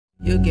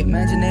You keep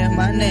mentioning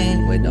my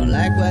name, but don't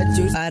like what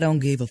you. I don't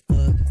give a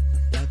fuck.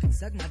 Y'all can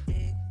suck my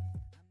dick.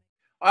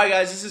 Alright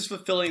guys, this is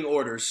fulfilling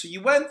orders. So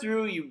you went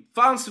through, you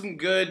found some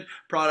good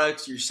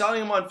products, you're selling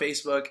them on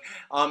Facebook,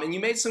 and you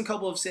made some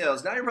couple of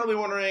sales. Now you're probably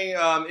wondering,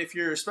 if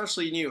you're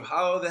especially new,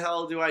 how the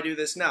hell do I do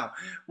this now?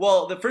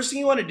 Well, the first thing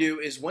you want to do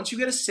is once you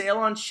get a sale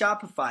on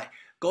Shopify,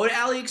 go to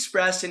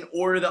AliExpress and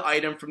order the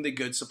item from the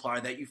good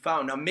supplier that you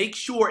found. Now make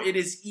sure it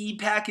is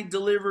e-packet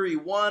delivery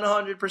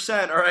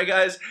 100%. Alright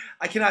guys,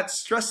 I cannot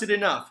stress it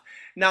enough.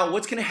 Now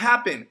what's going to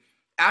happen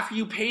after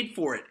you paid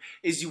for it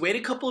is you wait a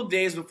couple of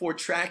days before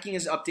tracking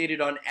is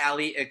updated on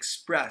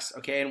AliExpress,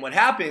 okay? And what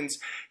happens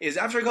is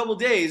after a couple of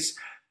days,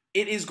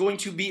 it is going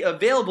to be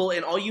available,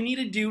 and all you need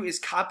to do is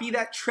copy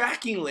that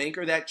tracking link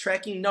or that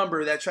tracking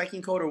number, that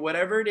tracking code or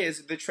whatever it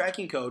is, the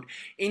tracking code,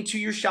 into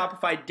your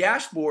Shopify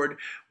dashboard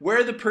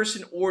where the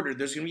person ordered.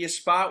 There's going to be a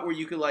spot where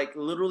you could like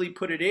literally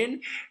put it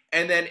in,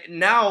 and then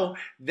now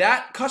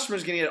that customer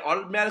is going to get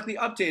automatically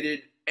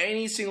updated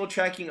any single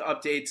tracking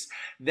updates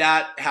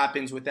that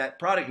happens with that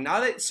product. Now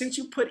that since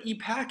you put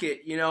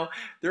e-packet, you know,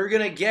 they're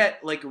gonna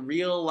get like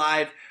real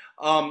live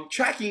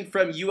tracking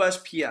from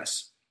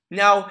USPS.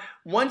 Now,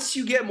 once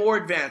you get more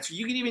advanced,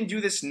 you can even do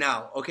this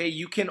now, okay?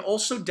 You can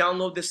also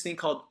download this thing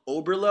called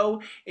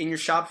Oberlo in your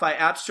Shopify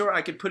App Store.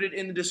 I could put it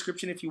in the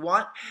description if you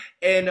want.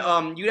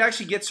 And you'd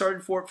actually get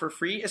started for it for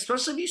free,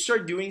 especially if you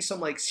start doing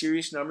some like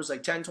serious numbers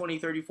like 10, 20,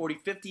 30, 40,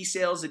 50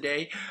 sales a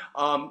day.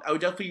 I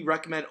would definitely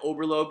recommend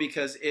Oberlo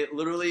because it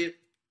literally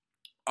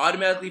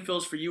automatically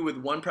fills for you with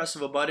one press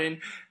of a button,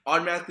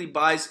 automatically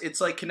buys. It's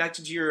like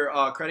connected to your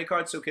credit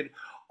card, so it could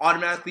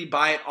automatically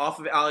buy it off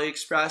of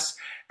AliExpress,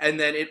 and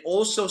then it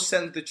also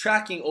sends the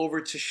tracking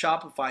over to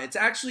Shopify. It's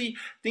actually,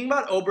 think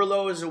about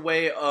Oberlo as a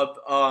way of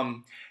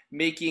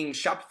making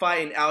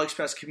Shopify and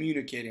AliExpress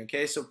communicating,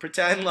 okay? So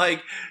pretend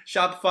like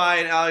Shopify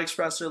and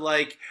AliExpress are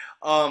like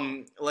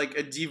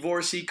a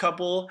divorcee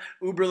couple.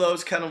 Oberlo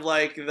is kind of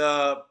like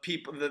the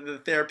people, the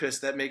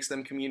therapist that makes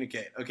them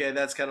communicate, okay?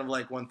 That's kind of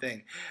like one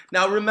thing.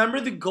 Now remember,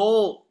 the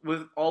goal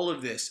with all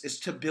of this is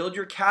to build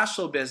your cash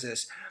flow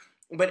business.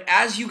 But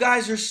as you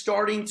guys are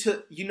starting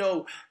to, you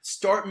know,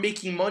 start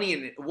making money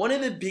in it, one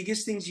of the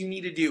biggest things you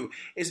need to do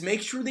is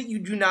make sure that you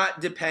do not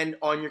depend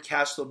on your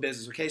cash flow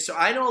business, okay? So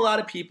I know a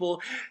lot of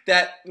people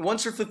that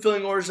once they're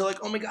fulfilling orders, they're like,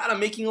 oh my God, I'm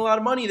making a lot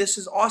of money. This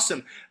is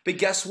awesome. But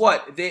guess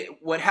what?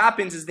 What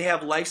happens is they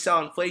have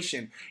lifestyle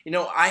inflation. You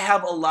know, I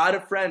have a lot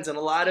of friends and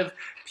a lot of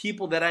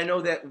people that I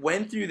know that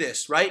went through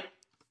this, right?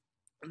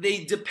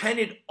 They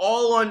depended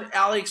all on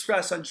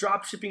AliExpress, on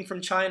drop shipping from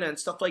China and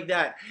stuff like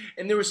that.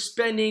 And they were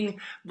spending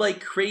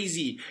like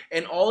crazy.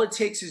 And all it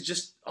takes is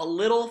just a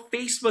little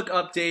Facebook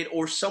update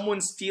or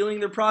someone stealing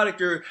their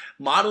product or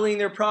modeling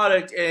their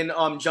product and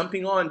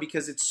jumping on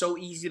because it's so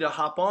easy to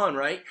hop on,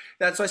 right?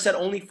 That's why I said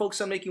only focus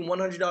on making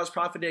 $100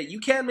 profit a day. You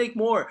can make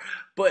more,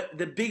 but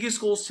the biggest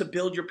goal is to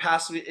build your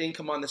passive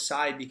income on the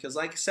side because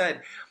like I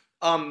said,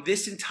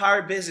 this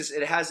entire business,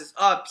 it has its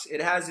ups,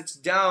 it has its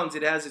downs,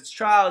 it has its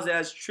trials, it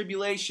has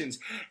tribulations,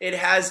 it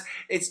has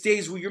its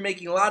days where you're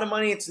making a lot of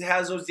money, it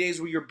has those days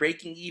where you're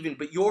breaking even,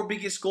 but your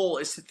biggest goal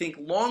is to think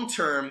long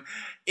term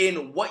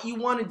in what you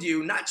want to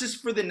do, not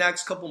just for the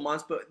next couple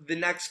months, but the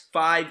next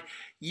 5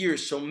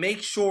 years. So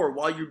make sure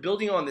while you're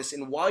building on this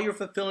and while you're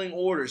fulfilling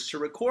orders to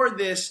record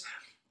this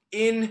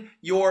in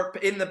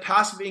the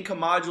passive income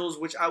modules,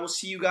 which I will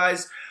see you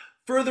guys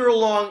further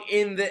along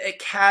in the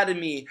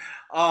academy.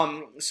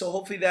 So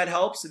hopefully that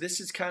helps. This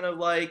is kind of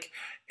like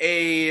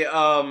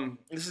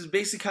this is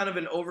basically kind of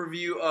an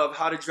overview of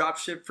how to drop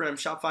ship from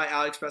Shopify,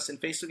 AliExpress, and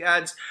Facebook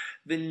ads.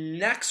 The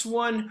next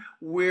one,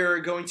 we're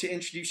going to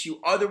introduce you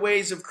other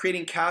ways of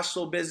creating cash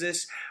flow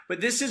business,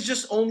 but this is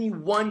just only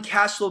one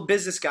cash flow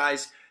business,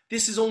 guys.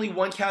 This is only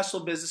one cash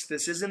flow business.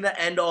 This isn't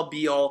the end all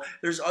be all.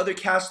 There's other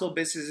cash flow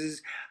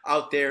businesses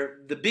out there.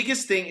 The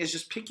biggest thing is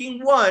just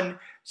picking one,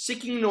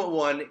 sticking to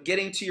one,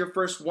 getting to your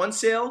first one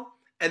sale,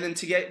 and then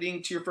to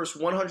getting to your first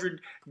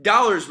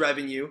 $100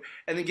 revenue,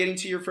 and then getting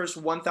to your first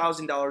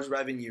 $1,000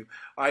 revenue.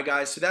 All right,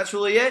 guys, so that's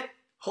really it.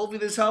 Hopefully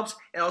this helps,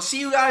 and I'll see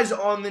you guys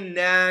on the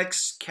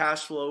next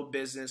cash flow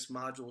business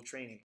module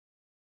training.